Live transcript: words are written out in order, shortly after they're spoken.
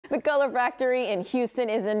The Color Factory in Houston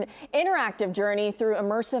is an interactive journey through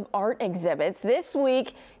immersive art exhibits. This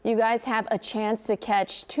week, you guys have a chance to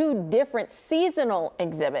catch two different seasonal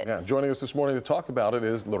exhibits. Yeah, joining us this morning to talk about it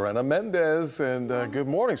is Lorena Mendez. And good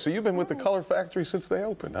morning. So you've been with the Color Factory since they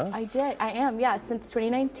opened, huh? I am, yeah, since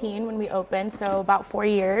 2019 when we opened, so about 4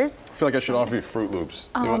 years. I feel like I should offer you Fruit Loops.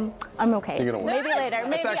 I'm okay. Maybe later,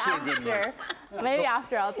 maybe after. Maybe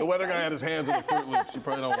after I'll take The weather guy had his hands on the Fruit Loops. You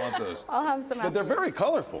probably don't want those. I'll have some. But they're very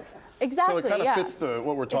colorful. Exactly. So it kind of fits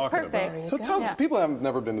what we're talking about. So tell people who have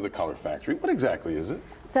never been to the Color Factory, what exactly is it?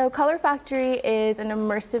 So Color Factory is an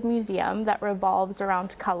immersive museum that revolves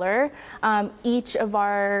around color. Each of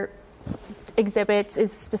our exhibits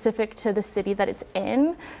is specific to the city that it's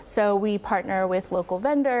in. So we partner with local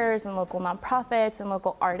vendors and local nonprofits and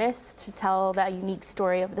local artists to tell that unique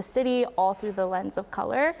story of the city all through the lens of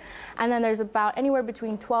color. And then there's about anywhere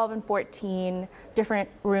between 12 and 14 different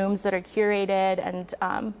rooms that are curated,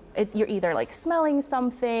 and you're either like smelling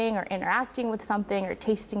something or interacting with something or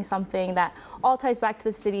tasting something that all ties back to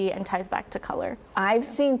the city and ties back to color. I've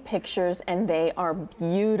seen pictures and they are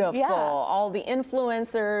beautiful. Yeah. All the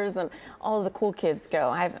influencers and all the cool kids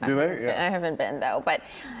go. Do they? Yeah. I haven't been though, but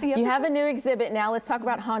you have a new exhibit now. Let's talk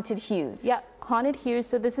about Haunted Hues. Yep. Haunted Hues.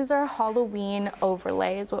 So this is our Halloween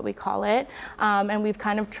overlay is what we call it. And we've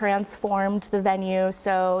kind of transformed the venue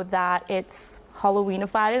so that it's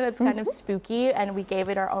Halloweenified and it's kind of spooky, and we gave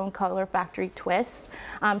it our own Color Factory twist.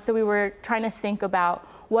 So we were trying to think about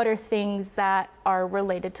what are things that are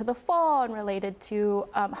related to the fall and related to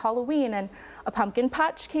Halloween, and a pumpkin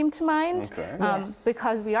patch came to mind. Okay.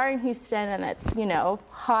 Because we are in Houston and it's, you know,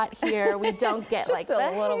 hot here. We don't get Just like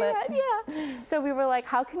a little bit. Yeah. So we were like,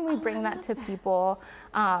 how can we bring that to people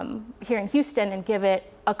here in Houston and give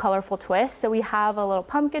it a colorful twist? So we have a little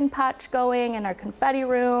pumpkin patch going in our confetti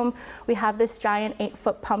room. We have this giant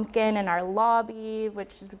 8-foot pumpkin in our lobby,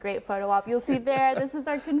 which is a great photo op. You'll see there, this is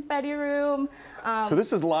our confetti room. So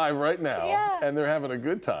this is live right now, yeah. and they're having a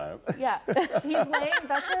good time. Yeah, he's laying,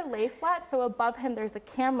 that's our lay flat. So above him, there's a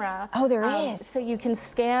camera. Oh, there is. So you can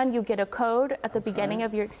scan, you get a code at the beginning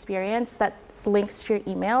of your experience that links to your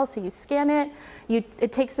email. So you scan it,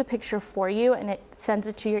 it takes a picture for you and it sends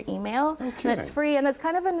it to your email. Okay. And it's free, and it's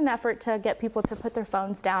kind of in an effort to get people to put their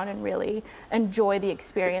phones down and really enjoy the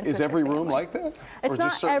experience. Is every room like that? It's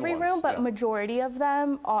not every room, but majority of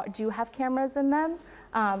them do have cameras in them.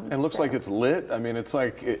 And it looks like it's lit. I mean, it's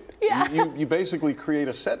like you basically create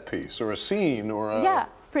a set piece or a scene or a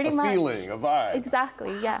feeling, a vibe.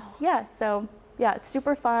 Exactly. Yeah. So yeah, it's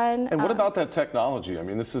super fun. And what about that technology? I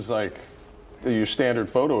mean, this is like your standard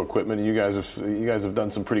photo equipment, and you guys have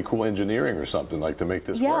done some pretty cool engineering or something like to make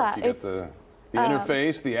this work. You get the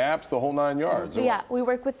interface, the apps, the whole 9 yards. Yeah, we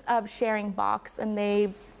work with Sharing Box, and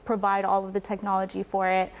they provide all of the technology for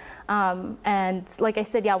it. And like I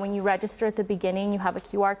said, when you register at the beginning, you have a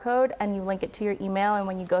QR code and you link it to your email, and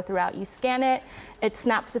when you go throughout, you scan it, it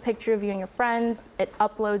snaps a picture of you and your friends, it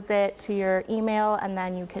uploads it to your email, and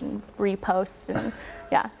then you can repost. And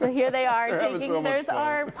so here they are there's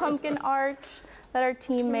our pumpkin arch that our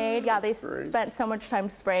team made. Yeah, they spent so much time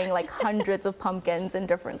spraying like hundreds of pumpkins in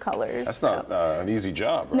different colors. That's not an easy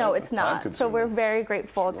job, right? No, it's not. So we're very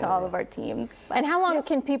grateful to all of our teams. And how long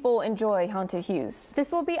can people enjoy Haunted Hues?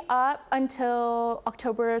 This will be up until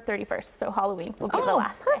October 31st, so Halloween will be the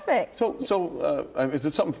last day. Perfect. So is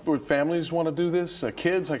it something for families want to do this?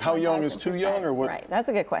 Kids, like how young is too young, or what? Right, that's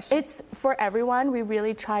a good question. It's for everyone. We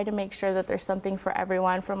really try to make sure that there's something for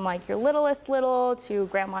everyone, from like your littlest little to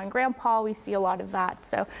grandma and grandpa. We see a lot of that.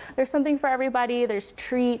 So there's something for everybody. There's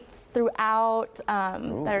treats throughout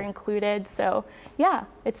that are included. So yeah,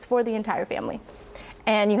 it's for the entire family.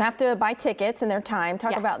 And you have to buy tickets in their time.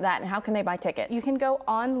 Talk about that, and how can they buy tickets? You can go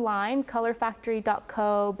online,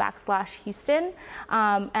 colorfactory.co/Houston.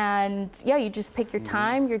 And you just pick your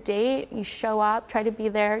time, your date, you show up, try to be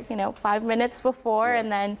there, 5 minutes before,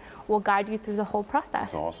 and then we'll guide you through the whole process.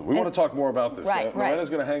 That's awesome. We want to talk more about this. Right. Lorena's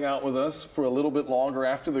going to hang out with us for a little bit longer.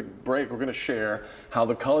 After the break, we're going to share how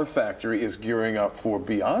the Color Factory is gearing up for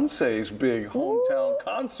Beyonce's big hometown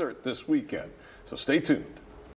concert this weekend. So stay tuned.